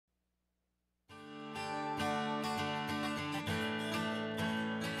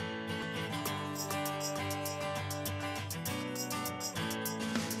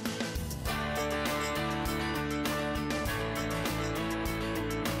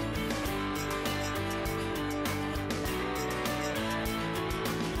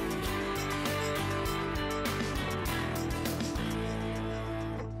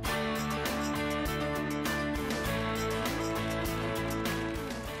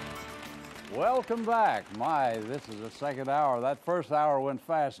Welcome back. My, this is the second hour. That first hour went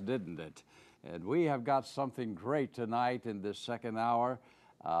fast, didn't it? And we have got something great tonight in this second hour.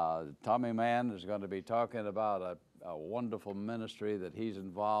 Tommy Mann is going to be talking about a wonderful ministry that he's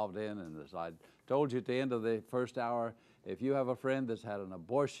involved in. And as I told you at the end of the first hour, if you have a friend that's had an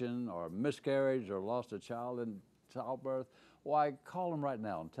abortion or a miscarriage or lost a child in childbirth, why, call them right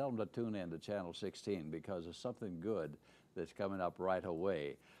now and tell them to tune in to Channel 16 because there's something good that's coming up right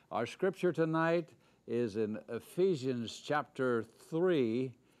away. Our scripture tonight is in Ephesians chapter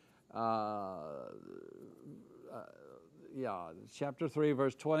 3, chapter 3,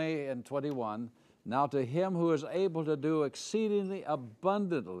 verse 20 and 21. Now to him who is able to do exceedingly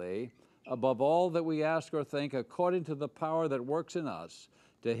abundantly above all that we ask or think, according to the power that works in us,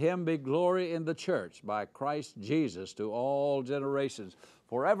 to him be glory in the church by Christ Jesus to all generations,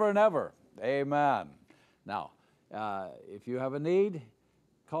 forever and ever. Amen. Now, if you have a need,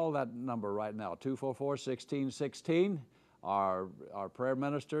 call that number right now, 244-1616. Our prayer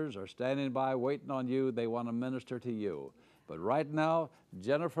ministers are standing by waiting on you. They want to minister to you. But right now,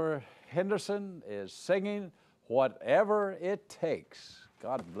 Jennifer Henderson is singing Whatever It Takes.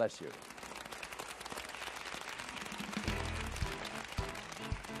 God bless you.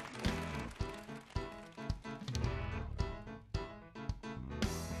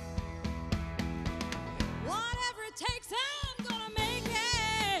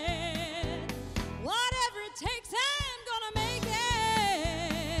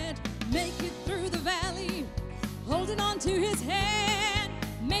 To his hand,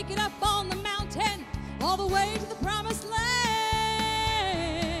 make it up on the mountain, all the way to the promised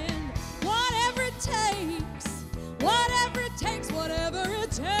land. Whatever it takes, whatever it takes, whatever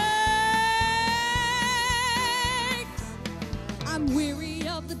it takes. I'm weary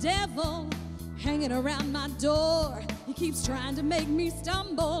of the devil hanging around my door. He keeps trying to make me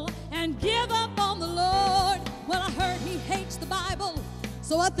stumble and give up on the Lord. Well, I heard he hates the Bible,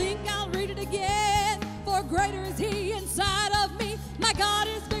 so I think I'll read it again. For greater is he inside of me. My God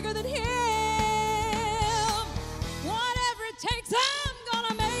is bigger than him. Whatever it takes, I'm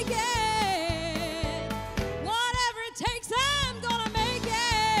gonna make it. Whatever it takes, I'm gonna make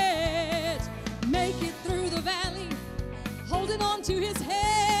it. Make it through the valley, holding on to his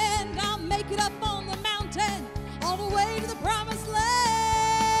hand. I'll make it up on the mountain, all the way to the promised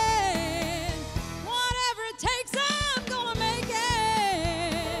land. Whatever it takes, I'm gonna make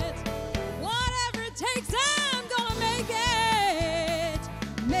it. Whatever it takes, I'm gonna make it.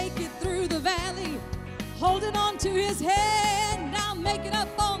 Make it through the valley, holding on to his hand. I'll make it up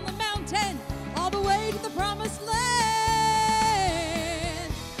on the mountain, all the way to the promised land.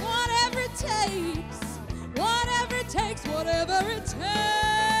 Whatever it takes, whatever it takes, whatever it takes.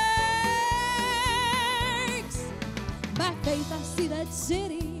 By faith I see that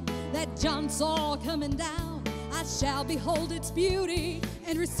city that John saw coming down. I shall behold its beauty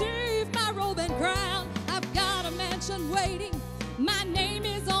and receive my robe and crown. I've got a mansion waiting, my name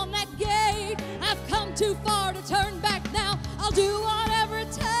is on that gate. I've come too far to turn back now. I'll do whatever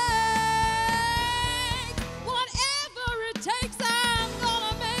it takes. Whatever it takes, I'm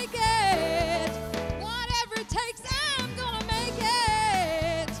gonna make it. Whatever it takes, I'm gonna make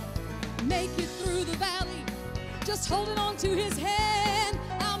it. Make it through the valley, just holding on to his hand.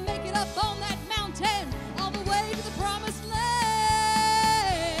 I'll make it up on that mountain, all the way to the promised land.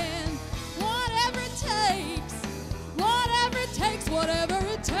 Whatever it takes, whatever it takes, whatever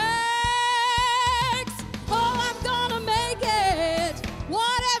it takes. Oh, I'm gonna make it.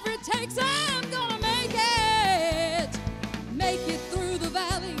 Whatever it takes, I'm gonna make it. Make it through the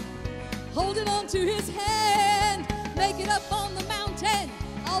valley, holding on to his hand. Make it up on the mountain,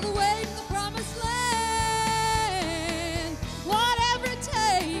 all the way to the promised land. Whatever it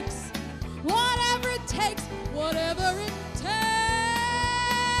takes, whatever it takes, whatever it takes.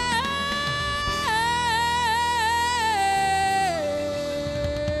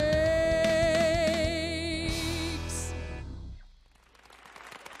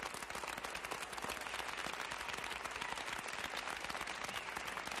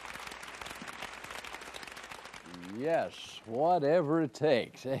 Yes, whatever it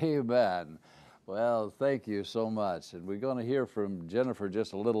takes. Amen. Well, thank you so much. And we're going to hear from Jennifer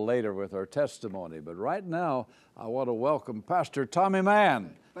just a little later with her testimony. But right now, I want to welcome Pastor Tommy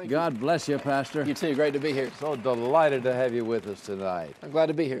Mann. God bless you, Pastor. You too. Great to be here. So delighted to have you with us tonight. I'm glad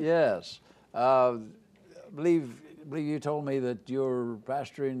to be here. Yes. I believe you told me that you're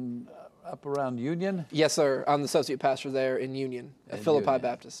pastoring up around Union? Yes, sir. I'm the associate pastor there in Union at Philippi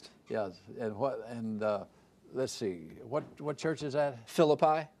Baptist. Yes. And let's see, what church is that?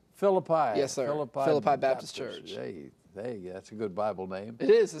 Philippi. Philippi. Yes, sir. Philippi Baptist Church. Hey, Hey, that's a good Bible name. It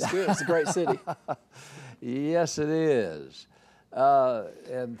is. It's good. It's a great city. Yes, it is.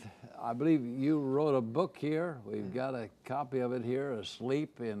 And I believe you wrote a book here. We've got a copy of it here,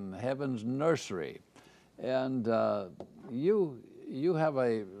 Asleep in Heaven's Nursery. And you have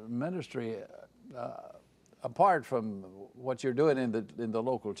a ministry apart from what you're doing in the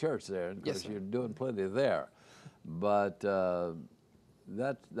local church there, because you're doing plenty there. But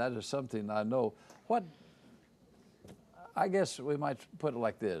that is something I know. I guess we might put it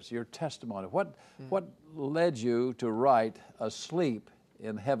like this: your testimony. What led you to write Asleep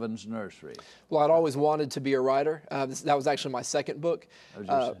in Heaven's Nursery? Well, I'd always wanted to be a writer. That was actually my second book.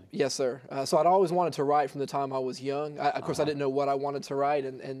 Yes, sir. So I'd always wanted to write from the time I was young. Of course, I didn't know what I wanted to write,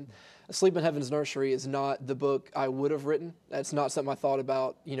 and Asleep in Heaven's Nursery is not the book I would have written. That's not something I thought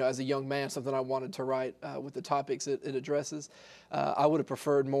about, as a young man, something I wanted to write with the topics it addresses. I would have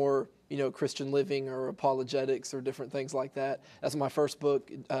preferred more, Christian living or apologetics or different things like that. That's my first book,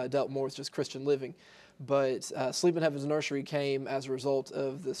 dealt more with just Christian living. But Asleep in Heaven's Nursery came as a result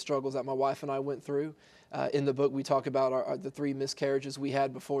of the struggles that my wife and I went through. In the book, we talk about the 3 miscarriages we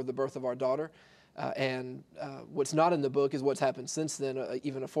had before the birth of our daughter. And what's not in the book is what's happened since then,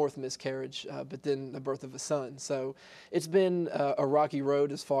 even a 4th miscarriage, but then the birth of a son. So it's been a rocky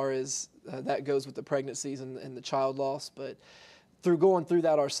road as far as that goes with the pregnancies and the child loss. But through going through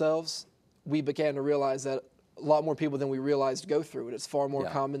that ourselves, we began to realize that a lot more people than we realized go through it. It's far more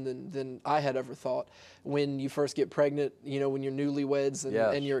common than I had ever thought. When you first get pregnant, when you're newlyweds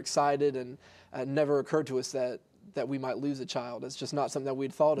and you're excited, and it never occurred to us that we might lose a child. It's just not something that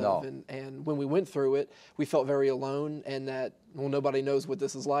we'd thought of. And when we went through it, we felt very alone, and that, nobody knows what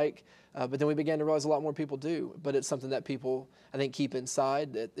this is like. But then we began to realize a lot more people do. But it's something that people, I think, keep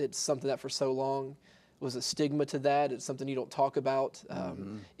inside. It's something that for so long was a stigma to that. It's something you don't talk about.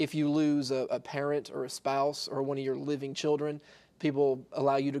 If you lose a parent or a spouse or one of your living children, people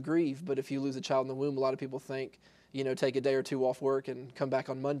allow you to grieve. But if you lose a child in the womb, a lot of people think, take a day or 2 off work and come back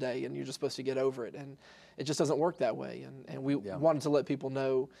on Monday, and you're just supposed to get over it. And it just doesn't work that way. And we wanted to let people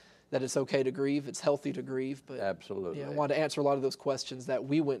know that it's okay to grieve. It's healthy to grieve. But absolutely, I wanted to answer a lot of those questions that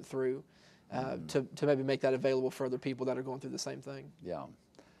we went through to maybe make that available for other people that are going through the same thing. Yeah.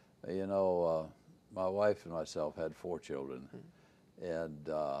 My wife and myself had 4 children, and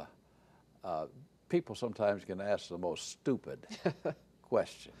people sometimes can ask the most stupid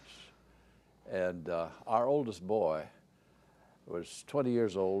questions. And our oldest boy was 20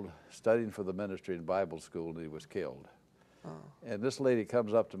 years old, studying for the ministry in Bible school, and he was killed. And this lady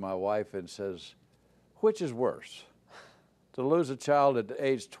comes up to my wife and says, "Which is worse, to lose a child at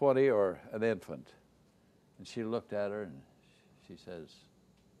age 20 or an infant?" And she looked at her and she says,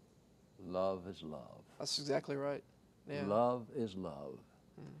 "Love is love." That's exactly right. Yeah. Love is love.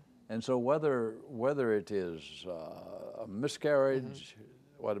 And so whether it is a miscarriage,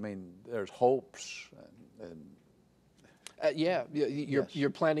 there's hopes and you're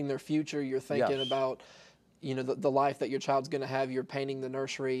planning their future. You're thinking about, the life that your child's going to have. You're painting the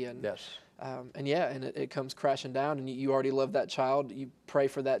nursery, and it comes crashing down. And you already love that child. You pray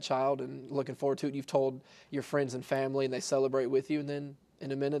for that child and looking forward to it. You've told your friends and family, and they celebrate with you. And then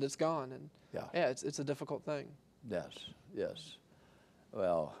in a minute, it's gone. And it's a difficult thing. Yes.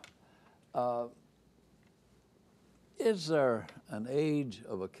 Well, is there an age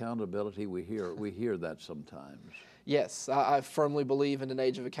of accountability? We hear that sometimes. Yes, I firmly believe in an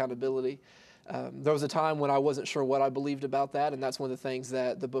age of accountability. There was a time when I wasn't sure what I believed about that, and that's one of the things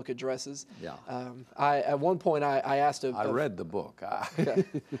that the book addresses. Yeah. At one point, I asked I read the book. Okay.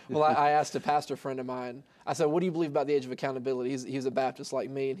 Well, I asked a pastor friend of mine. I said, "What do you believe about the age of accountability?" He's a Baptist like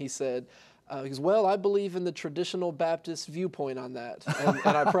me, and he said, "Well, I believe in the traditional Baptist viewpoint on that."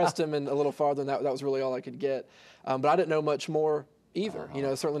 And I pressed him in a little farther, and that was really all I could get. But I didn't know much more either.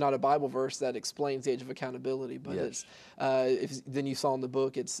 Certainly not a Bible verse that explains the age of accountability. But then you saw in the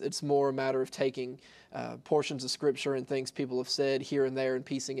book, it's more a matter of taking portions of Scripture and things people have said here and there and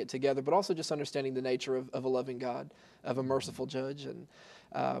piecing it together, but also just understanding the nature of a loving God, of a merciful judge. And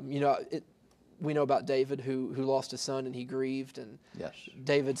we know about David who lost his son and he grieved. And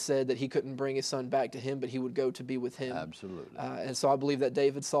David said that he couldn't bring his son back to him, but he would go to be with him. Absolutely. And so I believe that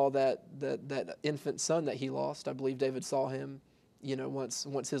David saw that infant son that he lost. I believe David saw him,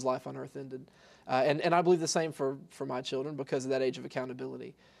 once his life on earth ended. And I believe the same for my children because of that age of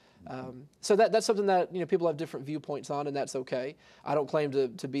accountability. So that's something that people have different viewpoints on, and that's okay. I don't claim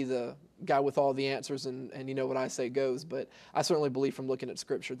to be the guy with all the answers, and you know what I say goes, but I certainly believe from looking at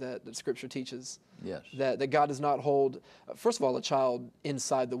Scripture that Scripture teaches Yes. that God does not hold, first of all, a child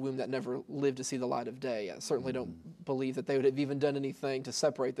inside the womb that never lived to see the light of day. I certainly don't believe that they would have even done anything to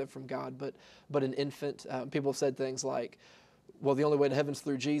separate them from God, but an infant, people have said things like, well, the only way to heaven's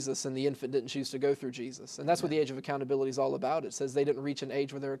through Jesus, and the infant didn't choose to go through Jesus. And that's what the age of accountability is all about. It says they didn't reach an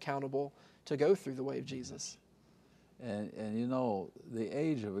age where they're accountable to go through the way of Jesus. And you know, the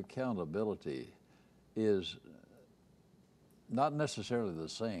age of accountability is not necessarily the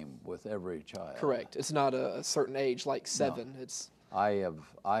same with every child. Correct. It's not a certain age like 7. No. It's I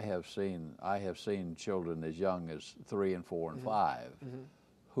have seen children as young as 3 and 4 and 5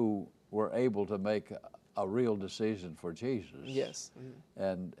 who were able to make a real decision for Jesus. Yes.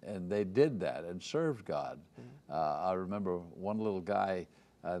 And they did that and served God. I remember one little guy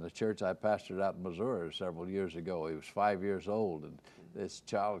in the church I pastored out in Missouri several years ago. He was 5 years old, and this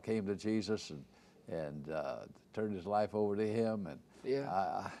child came to Jesus and turned his life over to Him. And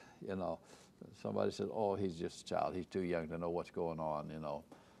you know, somebody said, "Oh, he's just a child. He's too young to know what's going on." You know,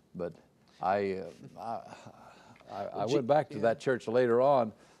 but I went back to that church later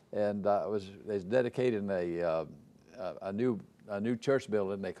on, and was dedicating a new church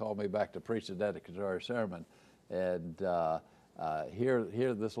building. They called me back to preach the dedicatory sermon, and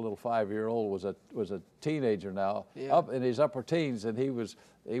here this little 5-year-old was a teenager now, up in his upper teens, and he was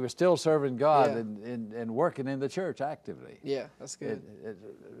still serving God and working in the church actively. Yeah, that's good.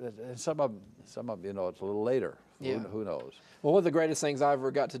 And some of them, you know, it's a little later. Yeah. Who knows? Well, one of the greatest things I ever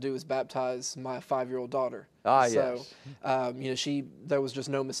got to do was baptize my 5-year-old daughter. Yes. You know, there was just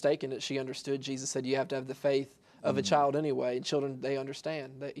no mistake in it. She understood. Jesus said, "You have to have the faith of a child anyway." And children, they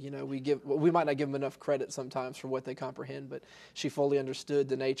understand that. You know, we might not give them enough credit sometimes for what they comprehend, but she fully understood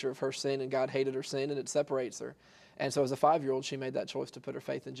the nature of her sin, and God hated her sin, and it separates her. And so as a 5-year-old, she made that choice to put her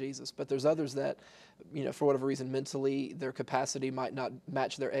faith in Jesus. But there's others that, you know, for whatever reason, mentally, their capacity might not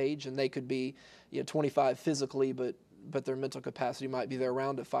match their age, and they could be, you know, 25 physically, but their mental capacity might be there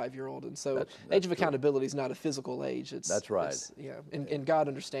around a 5-year-old. And so that's age of accountability is not a physical age. That's right. And God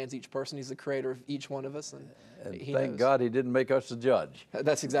understands each person. He's the creator of each one of us. And He thank knows. God He didn't make us the judge.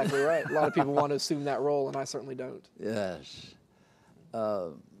 That's exactly right. A lot of people want to assume that role, and I certainly don't. Yes.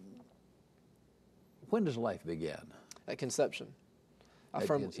 When does life begin? At conception.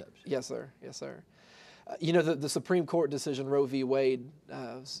 Conception. Yes, sir. Yes, sir. You know, the Supreme Court decision, Roe v. Wade,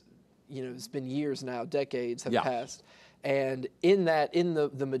 you know, it's been years now, decades have passed. And in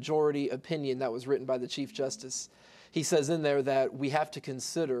the majority opinion that was written by the Chief Justice, he says in there that we have to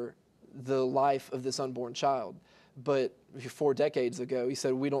consider the life of this unborn child. But 4 decades ago, he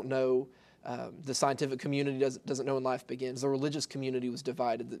said, we don't know. The scientific community doesn't know when life begins. The religious community was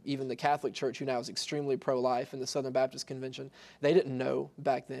divided. Even the Catholic Church, who now is extremely pro-life, and the Southern Baptist Convention, they didn't know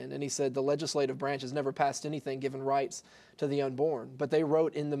back then. And he said the legislative branch has never passed anything giving rights to the unborn. But they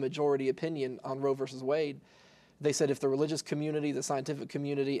wrote in the majority opinion on Roe versus Wade, they said if the religious community, the scientific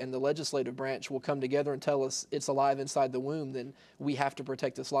community, and the legislative branch will come together and tell us it's alive inside the womb, then we have to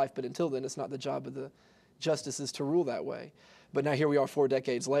protect this life. But until then, it's not the job of the justices to rule that way. But now here we are 4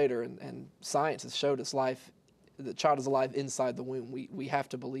 decades later, and science has showed us the child is alive inside the womb. We have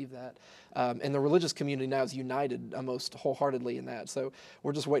to believe that. And the religious community now is united almost wholeheartedly in that. So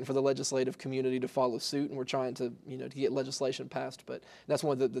we're just waiting for the legislative community to follow suit, and we're trying to, you know, to get legislation passed. But that's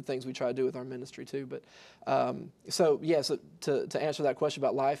one of the things we try to do with our ministry too. But so to answer that question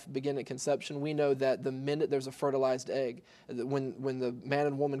about life begin at conception, we know that the minute there's a fertilized egg, when the man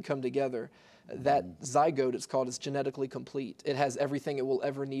and woman come together, that zygote, it's called, is genetically complete. It has everything it will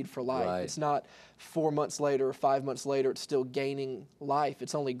ever need for life. Right. It's not 4 months later or 5 months later, it's still gaining life.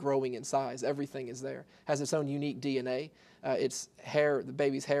 It's only growing in size. Everything is there. Has its own unique DNA. Its hair, the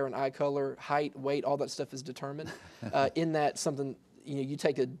baby's hair and eye color, height, weight, all that stuff is determined. In that something, you know, you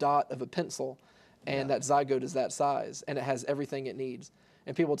take a dot of a pencil, and that zygote is that size, and it has everything it needs.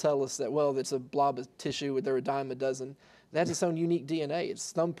 And people tell us that, well, it's a blob of tissue, they're a dime a dozen. That has its own unique DNA.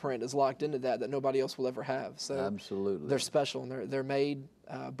 Its thumbprint is locked into that nobody else will ever have. So absolutely, they're special, and they're made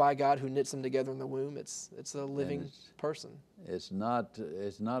by God, who knits them together in the womb. It's a living person. It's not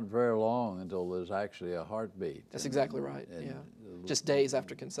very long until there's actually a heartbeat. That's exactly right. Just days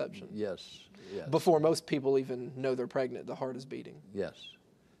after conception. Yes. Before most people even know they're pregnant, the heart is beating.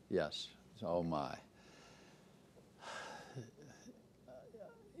 Yes. Oh my.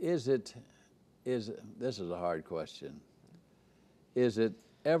 This is a hard question. Is it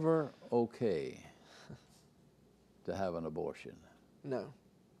ever okay to have an abortion? No.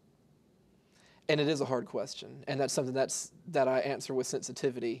 And it is a hard question, and that's something that I answer with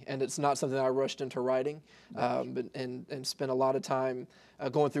sensitivity, and it's not something that I rushed into writing, and spent a lot of time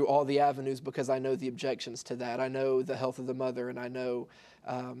going through all the avenues because I know the objections to that. I know the health of the mother, and I know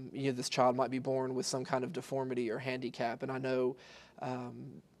this child might be born with some kind of deformity or handicap, and I know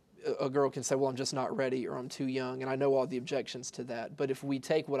a girl can say, well, I'm just not ready, or I'm too young, and I know all the objections to that. But if we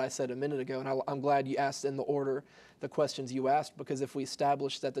take what I said a minute ago, and I'm glad you asked in the order the questions you asked, because if we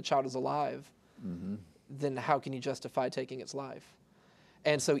establish that the child is alive, then how can you justify taking its life?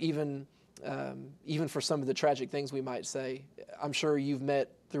 And so even for some of the tragic things we might say, I'm sure you've met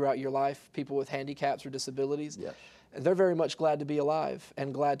throughout your life people with handicaps or disabilities. Yes. They're very much glad to be alive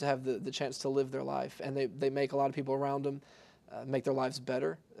and glad to have the chance to live their life. And they make a lot of people around them make their lives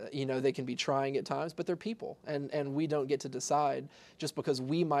better. They can be trying at times, but they're people. And we don't get to decide just because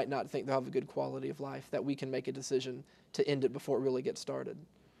we might not think they'll have a good quality of life that we can make a decision to end it before it really gets started.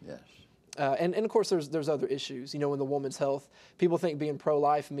 Yes. And of course, there's other issues. In the woman's health, people think being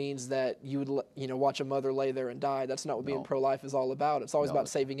pro-life means that you would watch a mother lay there and die. That's not what being pro-life is all about. It's always about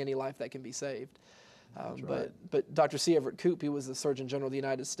saving any life that can be saved. But Dr. C. Everett Koop, he was the Surgeon General of the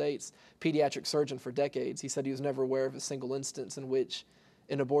United States, pediatric surgeon for decades. He said he was never aware of a single instance in which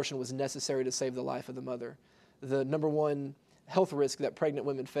an abortion was necessary to save the life of the mother. The number one health risk that pregnant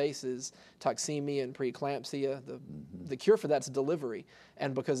women face is toxemia and preeclampsia. The cure for that's delivery.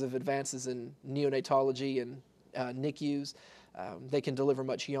 And because of advances in neonatology and NICUs, they can deliver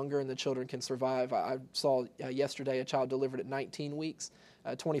much younger and the children can survive. I saw yesterday a child delivered at 19 weeks.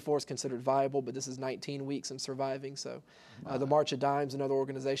 24 is considered viable, but this is 19 weeks and surviving. So the March of Dimes and other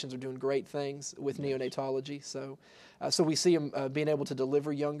organizations are doing great things with neonatology. So we see them being able to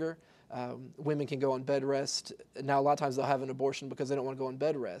deliver younger. Women can go on bed rest. Now, a lot of times they'll have an abortion because they don't want to go on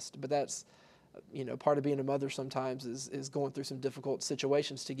bed rest. But that's, part of being a mother sometimes is going through some difficult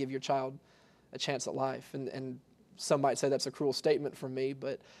situations to give your child a chance at life. And some might say that's a cruel statement from me.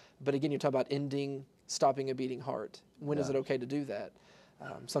 But again, you're talking about stopping a beating heart. When is it okay to do that?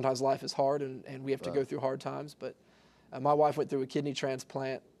 Sometimes life is hard and we have to go through hard times. But my wife went through a kidney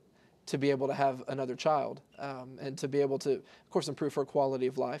transplant to be able to have another child and to be able to, of course, improve her quality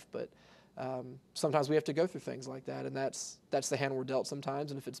of life. But sometimes we have to go through things like that, and that's the hand we're dealt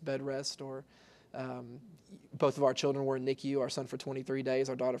sometimes. And if it's bed rest or both of our children were in NICU, our son for 23 days,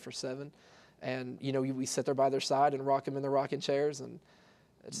 our daughter for 7. And, we sit there by their side and rock them in the rocking chairs. And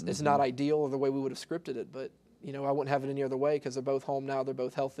it's not ideal or the way we would have scripted it, but, I wouldn't have it any other way because they're both home now. They're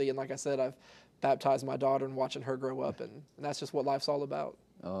both healthy. And like I said, I've baptized my daughter and watching her grow up. And that's just what life's all about.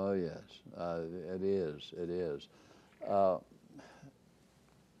 Oh, yes, it is. It is.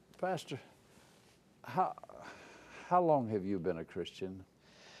 Pastor, how long have you been a Christian?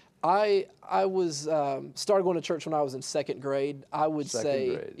 I was started going to church when I was in second grade. I would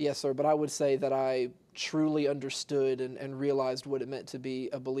say, grade. Yes, sir, but I would say that I truly understood and realized what it meant to be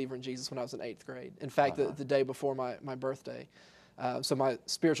a believer in Jesus when I was in 8th grade. In fact, the day before my birthday. So my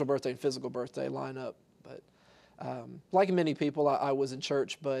spiritual birthday and physical birthday line up. But like many people, I was in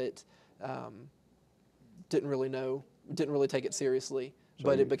church, but didn't really take it seriously. So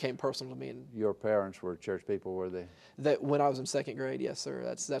but it became personal to me. And your parents were church people, were they? That when I was in second grade, yes, sir.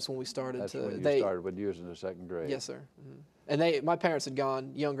 That's when we started. That's when you started, when you was in the second grade. Yes, sir. Mm-hmm. And my parents had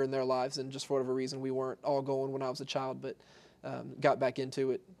gone younger in their lives, and just for whatever reason, we weren't all going when I was a child, but got back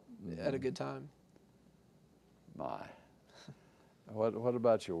into it at a good time. My. What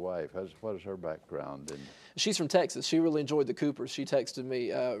about your wife? What is her background? She's from Texas. She really enjoyed the Coopers. She texted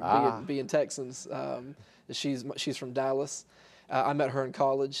me, being Texans. She's from Dallas. I met her in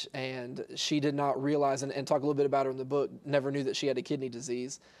college, and she did not realize, and talk a little bit about her in the book, never knew that she had a kidney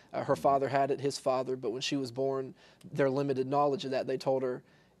disease. Her father had it, his father, but when she was born, their limited knowledge of that, they told her,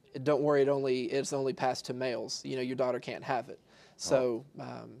 don't worry, it's only passed to males. Your daughter can't have it. So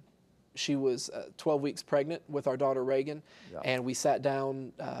she was 12 weeks pregnant with our daughter Reagan, and we sat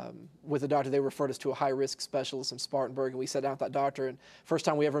down with the doctor. They referred us to a high-risk specialist in Spartanburg, and we sat down with that doctor, and first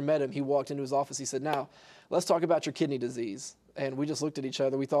time we ever met him, he walked into his office. He said, now, let's talk about your kidney disease. And we just looked at each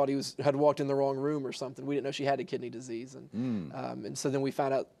other. We thought he had walked in the wrong room or something. We didn't know she had a kidney disease. And so then we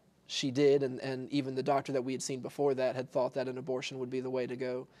found out she did, and even the doctor that we had seen before that had thought that an abortion would be the way to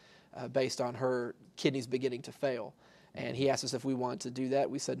go based on her kidneys beginning to fail. And he asked us if we wanted to do that.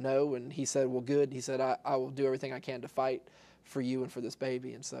 We said no, and he said, well, good. He said, I will do everything I can to fight for you and for this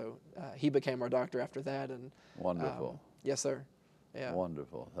baby. And so he became our doctor after that. And wonderful. Yes, sir. Yeah.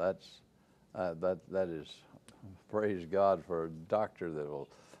 Wonderful. That is, praise God for a doctor that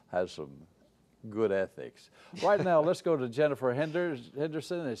has some good ethics. Right now, let's go to Jennifer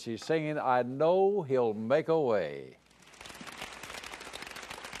Henderson, and she's singing, I Know He'll Make a Way.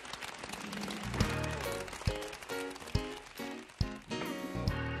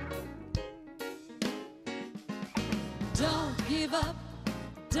 give up,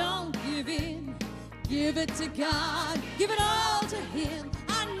 don't give in. Give it to God, give it all to Him.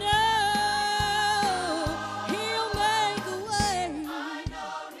 I know He'll make a way. I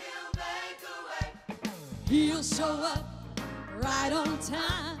know He'll make a way. He'll show up right on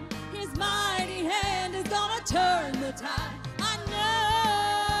time. His mighty hand is gonna turn the tide. I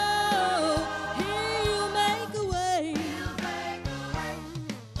know He'll make a way.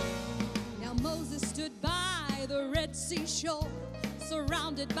 Now Moses stood by the Red Sea shore,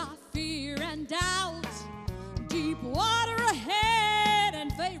 surrounded by fear and doubt. Deep water ahead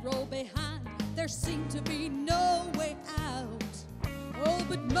and Pharaoh behind. There seemed to be no way out. Oh,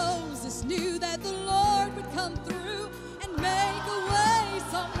 but Moses knew that the Lord would come through and make a way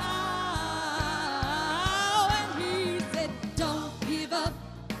somehow. And he said, don't give up,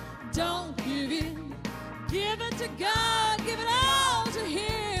 don't give in. Give it to God, give it all to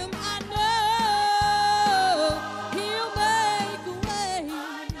Him. I know He'll make a way.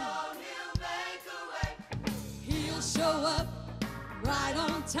 I know He'll make a way. He'll show up right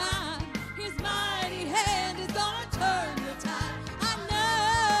on time. His mighty hand is gonna turn the tide. I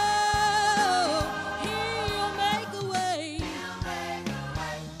know He'll make a way.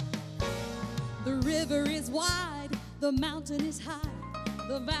 The river is wide, the mountain is high,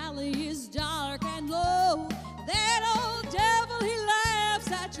 the valley is dark and low. That old devil, he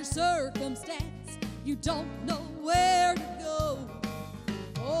laughs at your circumstance. You don't know where to go.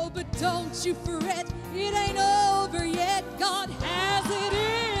 Oh, but don't you fret, it ain't over yet. God has it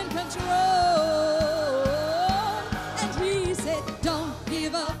in control. And He said, don't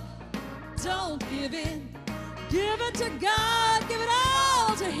give up, don't give in. Give it to God, give it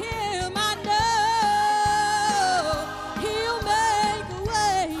all to Him. I know He'll make a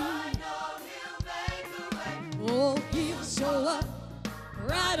way. Oh, He'll show up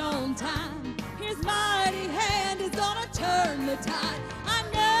right on time. His mighty hand is gonna turn the tide. I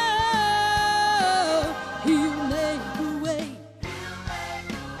know He'll make a way.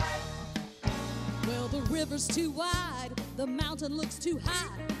 Well, the river's too wide, the mountain looks too high,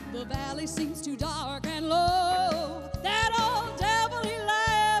 the valley seems too dark and low. That old devil, he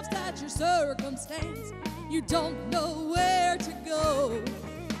laughs at your circumstance. You don't know where to go.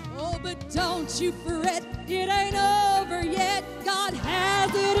 Oh, but don't you fret, it ain't over yet. God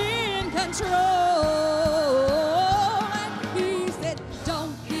has it in control. And He said,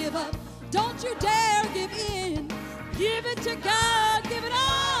 don't give up, don't you dare give in. Give it to God, give it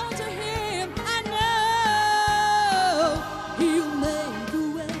all to Him. I know He'll make a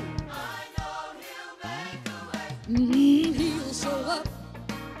way. I know He'll make a way. He'll show up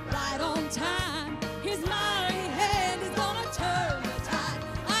right on time. His mighty hand is gonna turn the tide.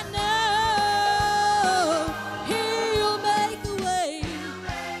 I know He'll make a way.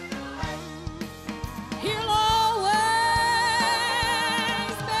 He'll always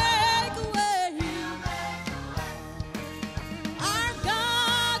make a way. Our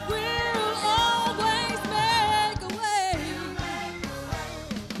God will always make a way.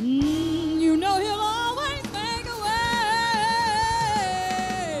 You know He'll always make a way.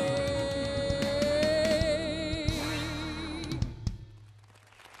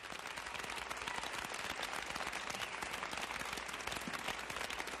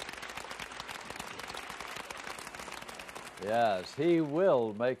 Yes, He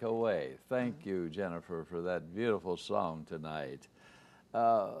will make a way. Thank you, Jennifer, for that beautiful song tonight.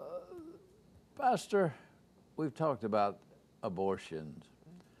 Pastor, we've talked about abortions,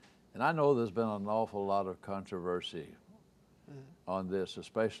 and I know there's been an awful lot of controversy on this,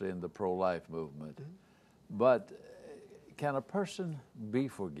 especially in the pro-life movement. But can a person be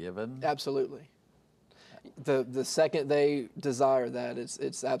forgiven? Absolutely. The second they desire that,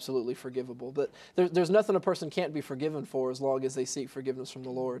 it's absolutely forgivable. But there's nothing a person can't be forgiven for as long as they seek forgiveness from the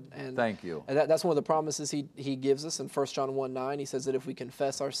Lord. And Thank you. And that's one of the promises He gives us in 1 John 1:9. He says that if we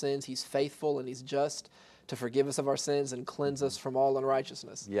confess our sins, He's faithful and He's just to forgive us of our sins and cleanse us from all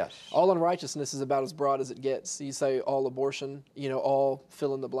unrighteousness. Yes. All unrighteousness is about as broad as it gets. You say all abortion, all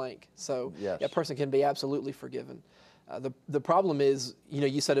fill in the blank. So yes. A person can be absolutely forgiven. The problem is,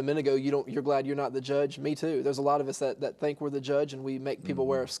 you said a minute ago, you're glad you're not the judge. Me too. There's a lot of us that think we're the judge, and we make people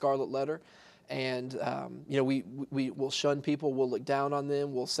wear a scarlet letter. And, we will shun people, we'll look down on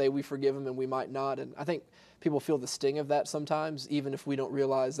them, we'll say we forgive them, and we might not. And I think people feel the sting of that sometimes, even if we don't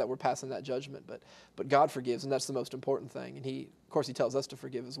realize that we're passing that judgment. But God forgives, and that's the most important thing. And He tells us to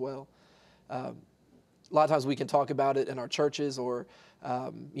forgive as well. A lot of times we can talk about it in our churches or,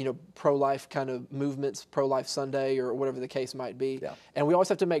 pro-life kind of movements, pro-life Sunday or whatever the case might be. Yeah. And we always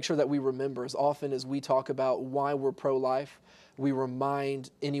have to make sure that we remember, as often as we talk about why we're pro-life, we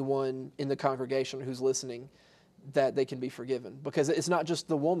remind anyone in the congregation who's listening that they can be forgiven. Because it's not just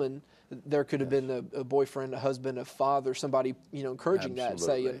the woman. There could have been a boyfriend, a husband, a father, somebody, encouraging that,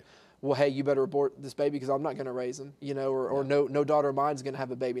 saying, well, hey, you better abort this baby because I'm not going to raise him, or no daughter of mine's going to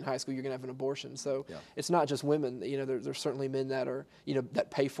have a baby in high school. You're going to have an abortion. So it's not just women. There's certainly men that are, that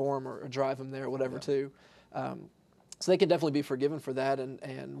pay for them or drive them there or whatever too. So they can definitely be forgiven for that.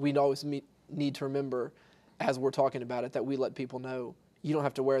 And we always need to remember, as we're talking about it, that we let people know you don't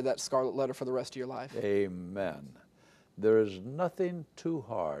have to wear that scarlet letter for the rest of your life. Amen. There is nothing too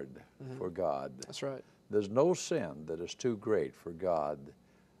hard for God. That's right. There's no sin that is too great for God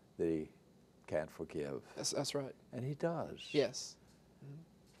that he can't forgive. That's right. And he does. Yes.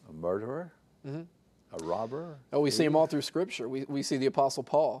 A murderer, a robber. Oh, we see him all through Scripture. We see the Apostle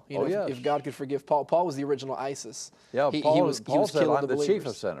Paul. If God could forgive Paul. Paul was the original ISIS. Yeah, Paul said, I'm the chief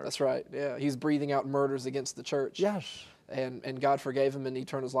of sinners. That's right. Yeah, he's breathing out murders against the church. Yes. And God forgave him, and he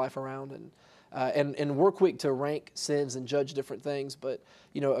turned his life around. And we're quick to rank sins and judge different things, but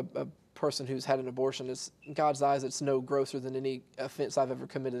a person who's had an abortion is, in God's eyes, it's no grosser than any offense I've ever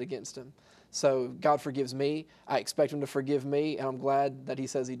committed against him. So God forgives me. I expect him to forgive me, and I'm glad that he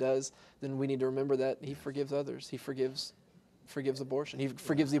says he does. Then we need to remember that he forgives others. He forgives abortion. He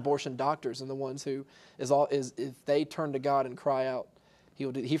forgives the abortion doctors and the ones who is if they turn to God and cry out, he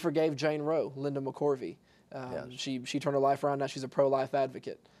will do. He forgave Jane Roe, Linda McCorvey. She turned her life around. Now she's a pro-life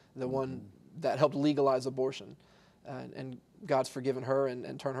advocate, the one that helped legalize abortion, and God's forgiven her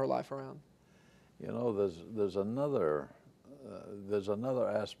and turned her life around. There's another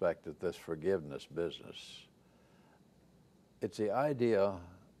aspect of this forgiveness business. It's the idea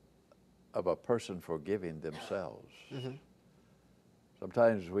of a person forgiving themselves.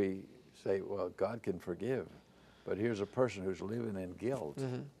 Sometimes we say, well, God can forgive, but here's a person who's living in guilt,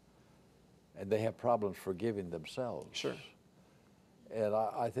 and they have problems forgiving themselves. Sure. And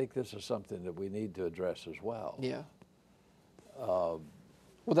I think this is something that we need to address as well. Yeah.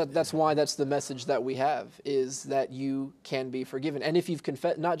 Well, that's why that's the message that we have, is that you can be forgiven. And if you've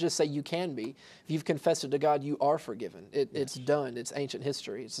confessed, not just say you can be, if you've confessed it to God, you are forgiven. It's done. It's ancient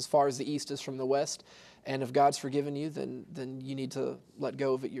history. It's as far as the East is from the West. And if God's forgiven you, then you need to let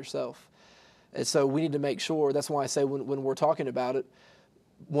go of it yourself. And so we need to make sure, that's why I say when we're talking about it,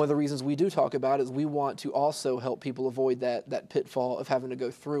 one of the reasons we do talk about it is we want to also help people avoid that pitfall of having to go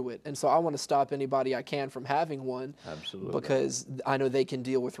through it. And so I want to stop anybody I can from having one. Absolutely. Because I know they can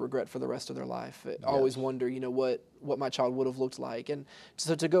deal with regret for the rest of their life. I always wonder, what my child would have looked like. And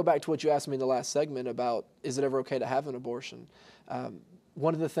so to go back to what you asked me in the last segment about, is it ever okay to have an abortion?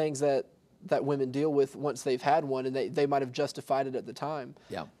 One of the things that women deal with once they've had one, and they might have justified it at the time,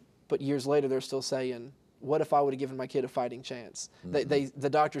 but years later they're still saying, what if I would have given my kid a fighting chance? The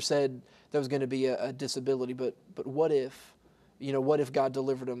doctor said there was going to be a disability, but what if, what if God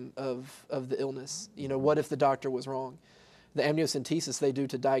delivered him of the illness? What if the doctor was wrong? The amniocentesis they do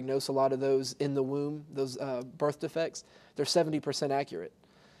to diagnose a lot of those in the womb, those birth defects, they're 70% accurate.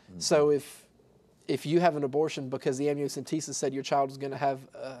 So if you have an abortion because the amniocentesis said your child was going to have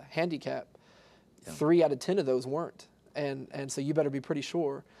a handicap, 3 out of 10 of those weren't, and so you better be pretty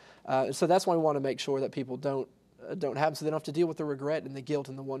sure. So that's why we want to make sure that people don't have them, so they don't have to deal with the regret and the guilt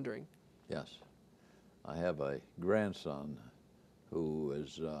and the wondering. Yes. I have a grandson who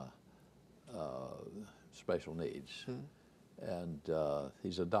is special needs, and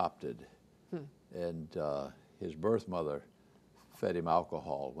he's adopted, and his birth mother fed him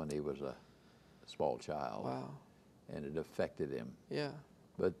alcohol when he was a small child. Wow. And it affected him. Yeah.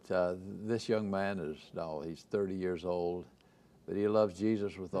 But this young man he's 30 years old, but he loves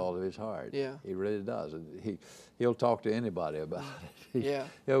Jesus with all of his heart. Yeah. He really does. And he'll talk to anybody about it.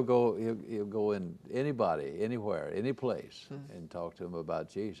 He'll go in anybody, anywhere, any place, and talk to him about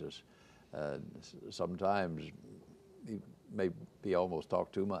Jesus. Sometimes he may be almost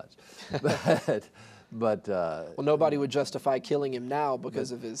talk too much. But well, nobody would justify killing him now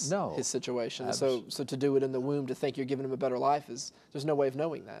because of his situation. So to do it in the womb, to think you're giving him a better life, there's no way of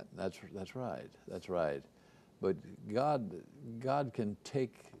knowing that. That's right. That's right. But God can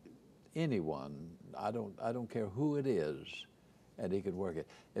take anyone. I don't care who it is, and He can work it.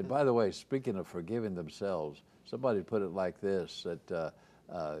 And by the way, speaking of forgiving themselves, somebody put it like this: that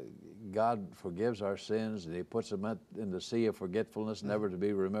God forgives our sins, and He puts them in the sea of forgetfulness, never to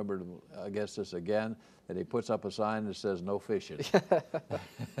be remembered against us again. And He puts up a sign that says "No fishing."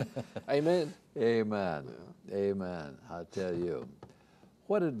 Amen. Amen. Yeah. Amen. I tell you,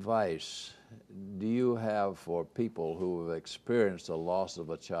 what advice do you have for people who have experienced the loss of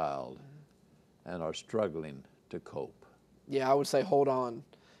a child and are struggling to cope? Yeah, I would say hold on.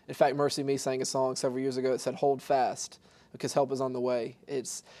 In fact, Mercy Me sang a song several years ago that said, "Hold fast, because help is on the way.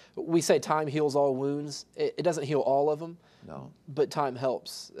 We say time heals all wounds. It doesn't heal all of them. No. But time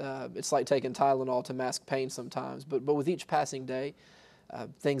helps. It's like taking Tylenol to mask pain sometimes. But with each passing day,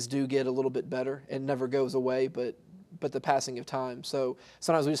 things do get a little bit better. It never goes away, but the passing of time. So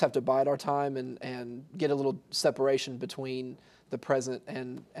sometimes we just have to bide our time and get a little separation between the present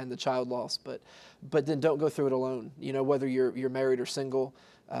and the child loss. But then don't go through it alone. You know, whether you're married or single,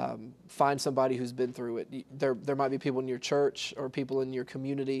 find somebody who's been through it. There might be people in your church or people in your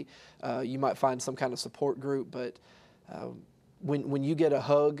community. You might find some kind of support group, but when you get a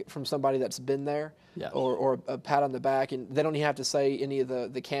hug from somebody that's been there, yes, or a pat on the back, and they don't even have to say any of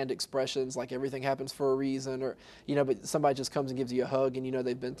the canned expressions like everything happens for a reason, or but somebody just comes and gives you a hug and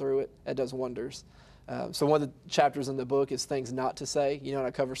they've been through it. It does wonders. So one of the chapters in the book is things not to say. And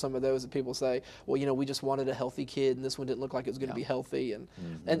I cover some of those that people say, well, we just wanted a healthy kid, and this one didn't look like it was going to be healthy,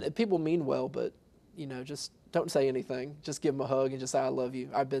 and people mean well, but just don't say anything. Just give them a hug and just say, I love you.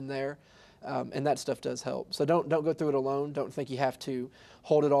 I've been there. And that stuff does help. So don't go through it alone. Don't think you have to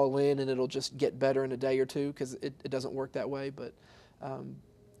hold it all in and it'll just get better in a day or two, because it doesn't work that way. But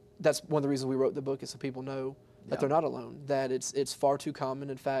that's one of the reasons we wrote the book, is so people know that they're not alone, that it's far too common.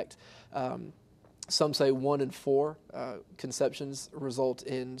 In fact, some say 1 in 4 conceptions result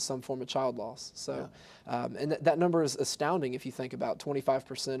in some form of child loss. So, and that number is astounding if you think about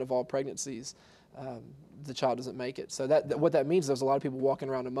 25% of all pregnancies. The child doesn't make it. So what that means, there's a lot of people walking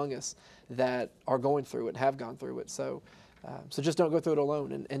around among us that are going through it, have gone through it. So just don't go through it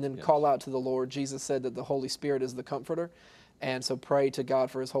alone, and then call out to the Lord. Jesus said that the Holy Spirit is the comforter, and so pray to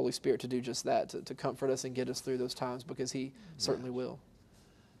God for His Holy Spirit to do just that, to comfort us and get us through those times, because He certainly will.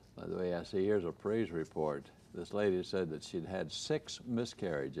 By the way, I see here's a praise report. This lady said that she'd had 6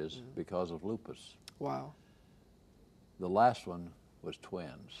 miscarriages because of lupus. Wow. The last one was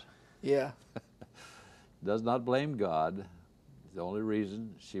twins. Yeah. Does not blame God. The only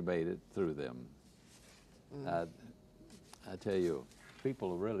reason she made it through them. I tell you, people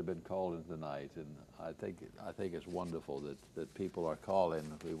have really been calling tonight, and I think it's wonderful that people are calling.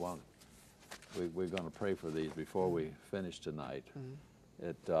 We're going to pray for these before we finish tonight.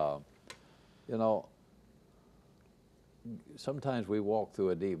 Sometimes we walk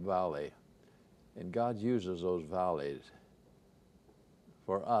through a deep valley, and God uses those valleys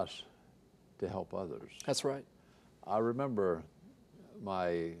for us to help others. That's right. I remember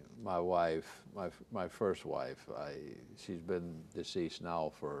my wife, my first wife. She's been deceased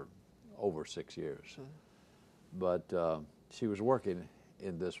now for over 6 years, but she was working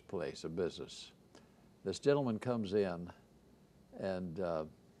in this place, a business. This gentleman comes in and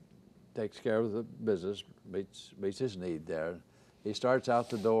takes care of the business, meets his need there. He starts out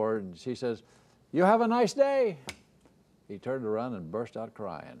the door, and she says, "You have a nice day." He turned around and burst out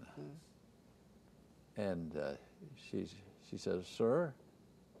crying. And she says, "Sir,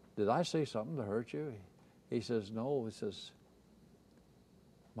 did I say something to hurt you?" He says, "No." He says,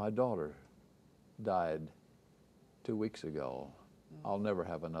 "My daughter died 2 weeks ago. I'll never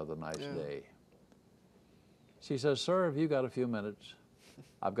have another nice day." She says, "Sir, have you got a few minutes?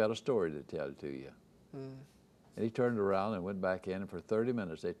 I've got a story to tell to you." And he turned around and went back in, and for 30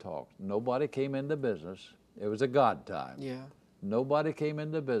 minutes they talked. Nobody came into business. It was a God time. Yeah. Nobody came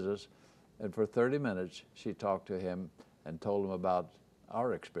into business. And for 30 minutes, she talked to him and told him about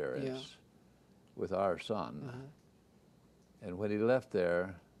our experience with our son. And when he left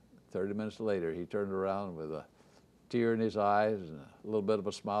there, 30 minutes later, he turned around with a tear in his eyes and a little bit of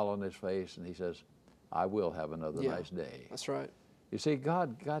a smile on his face, and he says, "I will have another nice day." That's right. You see,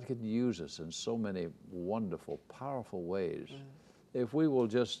 God can use us in so many wonderful, powerful ways if we will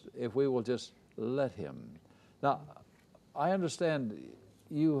just let Him. Now, I understand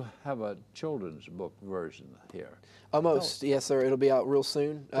you have a children's book version here. Almost, yes, sir. It'll be out real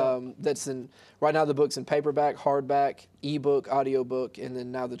soon. Right now the book's in paperback, hardback, ebook, audiobook, and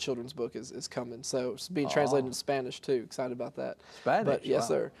then now the children's book is coming. So it's being translated into Spanish too. Excited about that. Spanish? But, yes,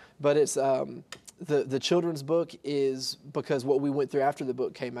 sir. But it's the children's book is because what we went through after the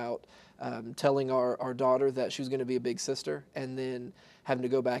book came out, telling our daughter that she was going to be a big sister, and then having to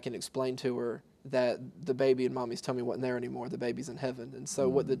go back and explain to her that the baby in mommy's tummy wasn't there anymore. The baby's in heaven. And so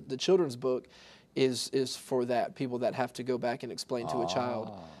what the children's book is for that, people that have to go back and explain to a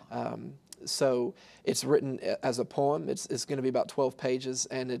child. So it's written as a poem. It's going to be about 12 pages,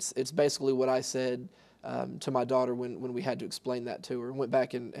 and it's basically what I said to my daughter when we had to explain that to her. Went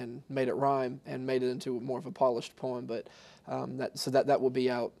back and made it rhyme and made it into more of a polished poem. But that will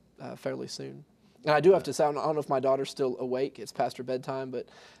be out fairly soon. And I do have to say, I don't know if my daughter's still awake. It's past her bedtime, but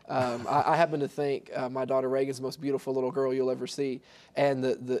I happen to think my daughter Reagan's the most beautiful little girl you'll ever see. And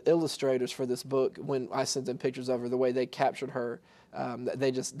the illustrators for this book, when I sent them pictures of her, the way they captured her,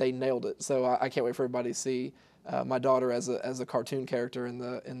 they nailed it. So I can't wait for everybody to see my daughter as a cartoon character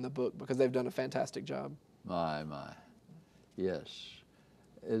in the book, because they've done a fantastic job. My. Yes.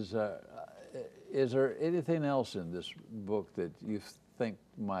 Is there anything else in this book that you think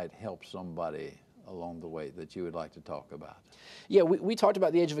might help somebody along the way that you would like to talk about? Yeah, we talked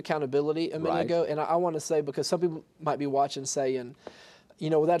about the age of accountability a minute ago, and I want to say, because some people might be watching saying,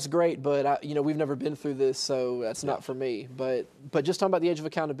 well, that's great, but we've never been through this, so that's not for me. But just talking about the age of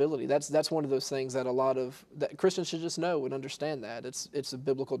accountability, that's one of those things that that Christians should just know and understand. That it's a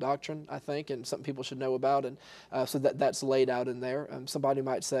biblical doctrine, I think, and something people should know about, and so that's laid out in there. Somebody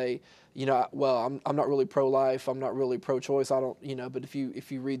might say, well, I'm not really pro-life, I'm not really pro-choice, I don't, but if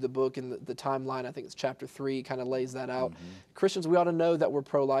you read the book and the timeline, I think it's chapter 3 kind of lays that out. Mm-hmm. Christians, we ought to know that we're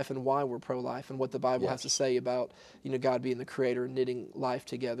pro-life and why we're pro-life and what the Bible has to say about, God being the creator and knitting life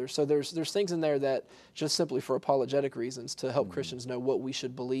together. So there's things in there that just simply for apologetic reasons to help Christians know what we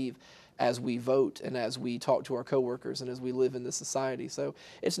should believe as we vote and as we talk to our coworkers and as we live in this society. So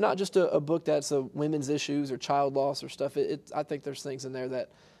it's not just a book that's a women's issues or child loss or stuff. I think there's things in there that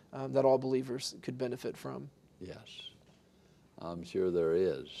all believers could benefit from. Yes, I'm sure there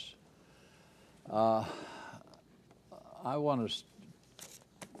is. I want us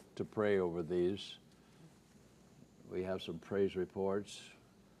to pray over these. We have some praise reports.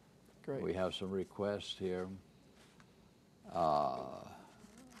 Great. We have some requests here. I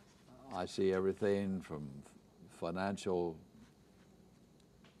see everything from financial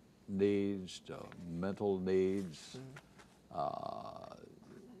needs to mental needs.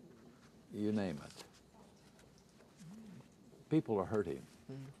 You name it. People are hurting.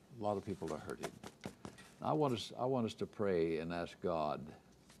 A lot of people are hurting. I want us to pray and ask God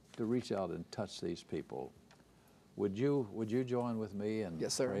to reach out and touch these people. Would you join with me and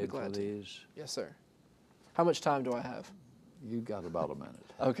yes, sir, pray I'd be glad for to. these? Yes, sir. How much time do I have? You got about a minute.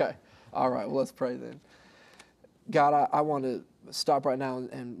 Okay. All right. Well, let's pray then. God, I want to stop right now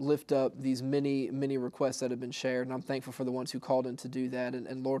and lift up these many, many requests that have been shared, and I'm thankful for the ones who called in to do that.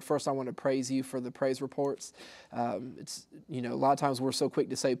 And Lord, first I want to praise you for the praise reports. It's a lot of times we're so quick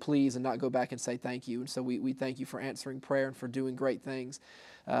to say please and not go back and say thank you, and so we thank you for answering prayer and for doing great things.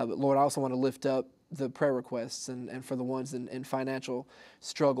 But Lord, I also want to lift up the prayer requests and for the ones in financial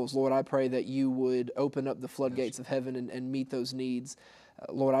struggles. Lord, I pray that you would open up the floodgates of heaven and meet those needs.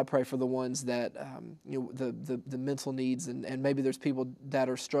 Lord, I pray for the ones that, the mental needs, and maybe there's people that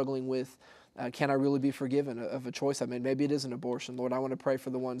are struggling with, can I really be forgiven of a choice I made? Maybe it is an abortion. Lord, I want to pray for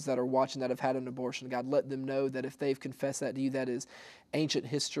the ones that are watching that have had an abortion. God, let them know that if they've confessed that to you, that is ancient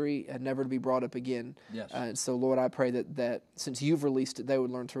history and never to be brought up again. Yes. And so, Lord, I pray that since you've released it, they would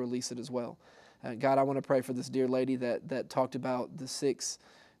learn to release it as well. God, I want to pray for this dear lady that talked about the 6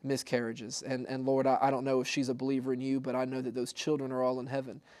 miscarriages. And Lord, I don't know if she's a believer in you, but I know that those children are all in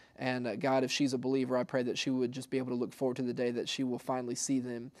heaven. And God, if she's a believer, I pray that she would just be able to look forward to the day that she will finally see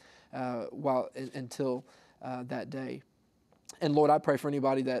them until that day. And Lord, I pray for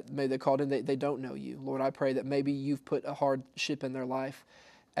anybody that maybe they called in, they don't know you. Lord, I pray that maybe you've put a hardship in their life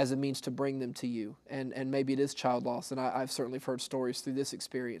as a means to bring them to you. And maybe it is child loss. And I've certainly heard stories through this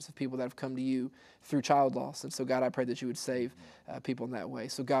experience of people that have come to you through child loss. And so, God, I pray that you would save people in that way.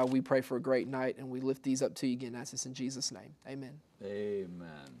 So, God, we pray for a great night, and we lift these up to you again. Ask this in Jesus' name. Amen.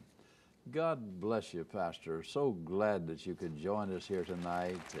 Amen. God bless you, Pastor. So glad that you could join us here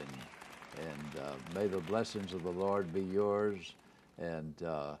tonight. And may the blessings of the Lord be yours. And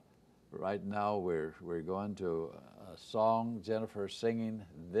right now we're going to a song, Jennifer singing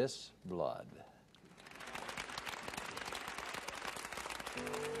This Blood.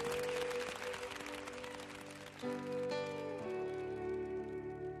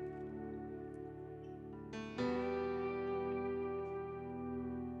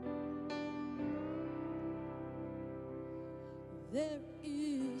 There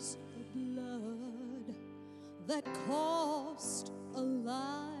is a blood that cost a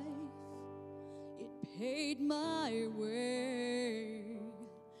life. It paid my way.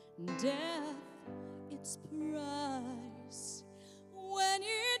 Death, its price. When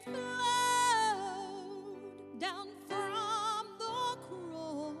it flowed down from the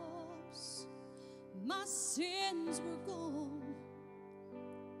cross, my sins were gone,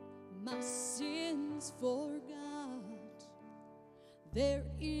 my sins forgot. There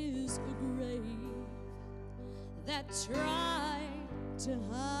is a grave that tried to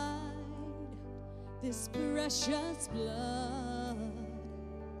hide this precious blood.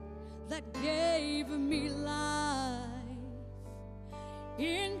 that gave me life.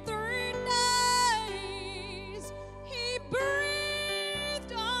 In 3 days he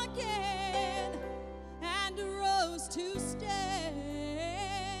breathed again and rose to stand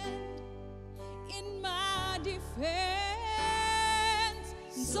in my defense.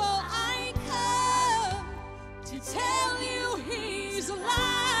 So I come to tell you he's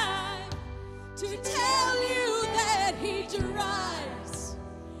alive, to tell you that he dries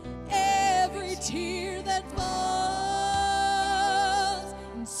every tear that falls.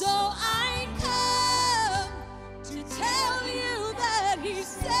 And so I come to tell you that he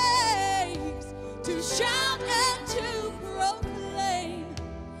saves, to shout and to proclaim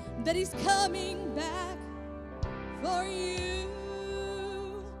that he's coming back for you.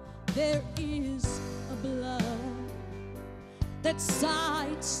 There is a blood that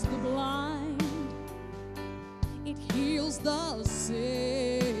sights the blind, it heals the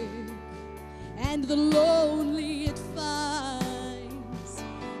sick, and the lonely it finds,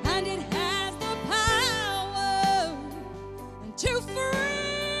 and it has the power to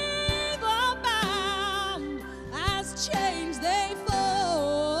free the bound as chains they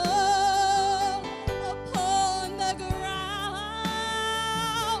fall upon the ground.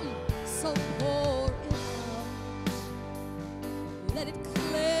 So pour it out, let it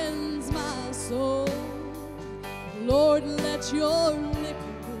cleanse my soul. Lord, let your liquor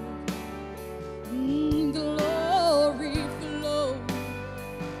glory flow,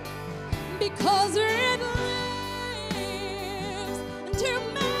 because it lives to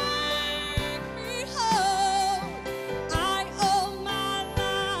make me whole. I owe my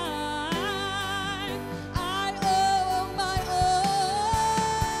life, I owe my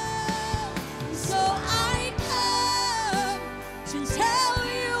all. So I come to tell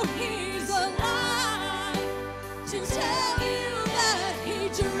you he's alive, to tell you that he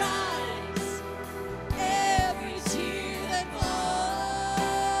dries every tear that falls.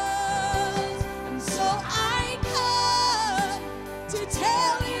 And so I come to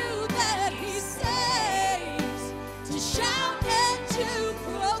tell you that he saves, to shout and to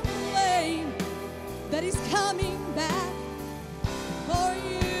proclaim that he's coming back for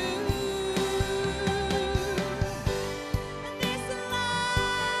you. This life,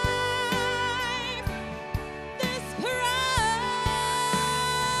 this price,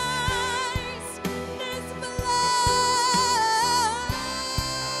 this blood,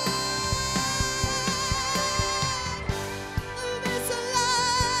 this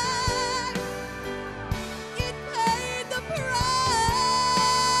life, it paid the price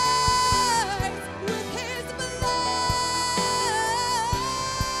with his blood.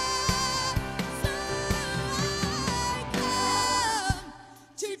 So I come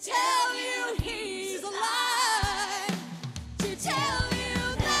to tell you he's alive, to tell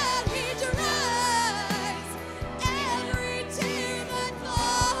you that he dries every tear that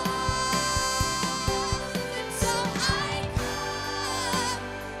falls. And so I come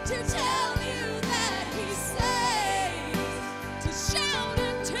to tell you that he saves, to shout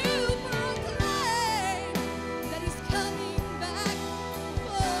and to proclaim that he's coming back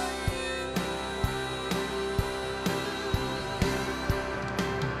for you.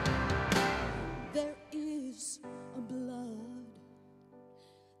 There is a blood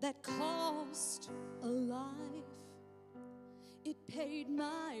that cost a life, it paid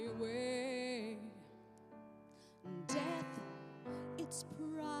my way, death its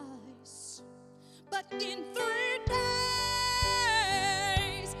price. But in 3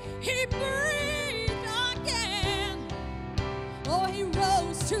 days he breathed again, oh, he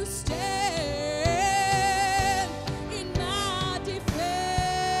rose to stand in my defense.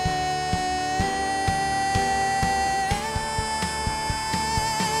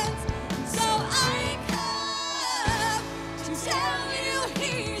 So I come to tell you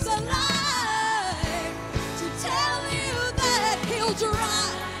he's alive, to tell you that he'll dry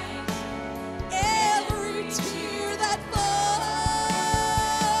every tear that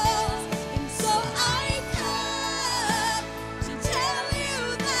falls. And so I come to tell you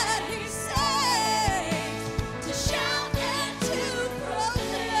that he saves, to shout and to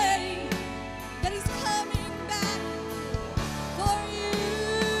proclaim that he's coming back for you.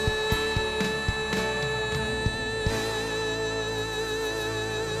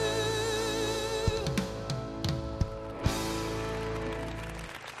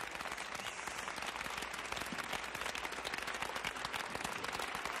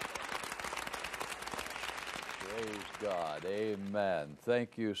 Praise God. Amen.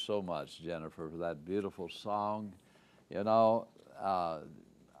 Thank you so much, Jennifer, for that beautiful song. You know,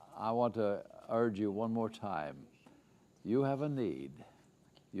 I want to urge you one more time. You have a need.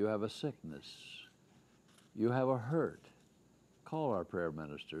 you have a sickness, you have a hurt, call our prayer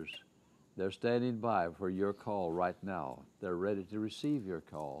ministers. They're standing by for your call right now. They're ready to receive your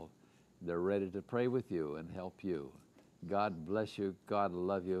call. They're ready to pray with you and help you. God bless you. God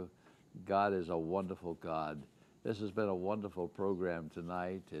love you. God is a wonderful God. This has been a wonderful program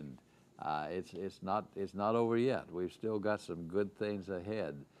tonight, and it's not over yet. We've still got some good things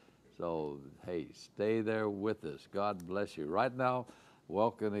ahead. So, hey, stay there with us. God bless you. Right now,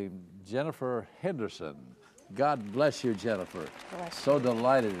 welcoming Jennifer Henderson. God bless you, Jennifer. So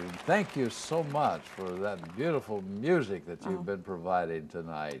delighted. And thank you so much for that beautiful music that you've been providing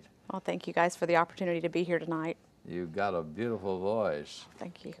tonight. Well, thank you guys for the opportunity to be here tonight. You've got a beautiful voice.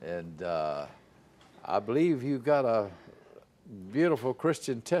 Thank you. And I believe you've got a beautiful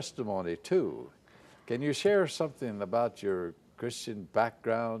Christian testimony, too. Can you share something about your Christian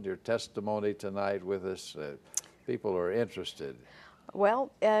background, your testimony tonight with us? People are interested.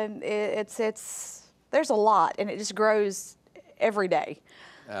 Well, there's a lot, and it just grows every day.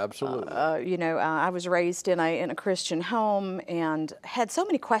 Absolutely. You know, I was raised in a Christian home and had so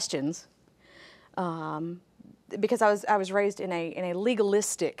many questions because I was raised in a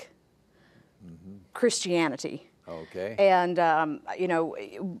legalistic Christianity. Okay. And you know,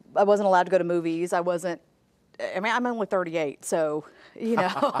 I wasn't allowed to go to movies. I mean, I'm only 38, so, you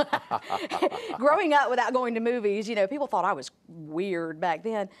know, growing up without going to movies, you know, people thought I was weird back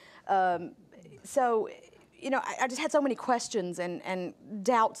then. So, you know, I just had so many questions and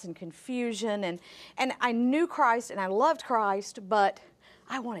doubts and confusion, and I knew Christ and I loved Christ, but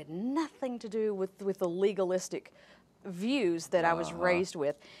I wanted nothing to do with the legalistic views that I was raised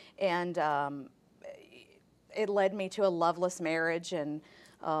with. And it led me to a loveless marriage and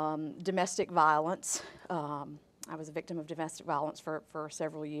domestic violence. I was a victim of domestic violence for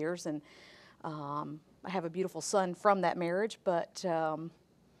several years, and I have a beautiful son from that marriage, but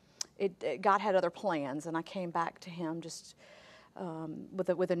God had other plans, and I came back to Him just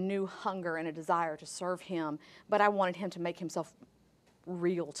with a new hunger and a desire to serve Him, but I wanted Him to make Himself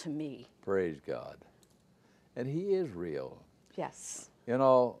real to me. Praise God. And He is real. Yes. You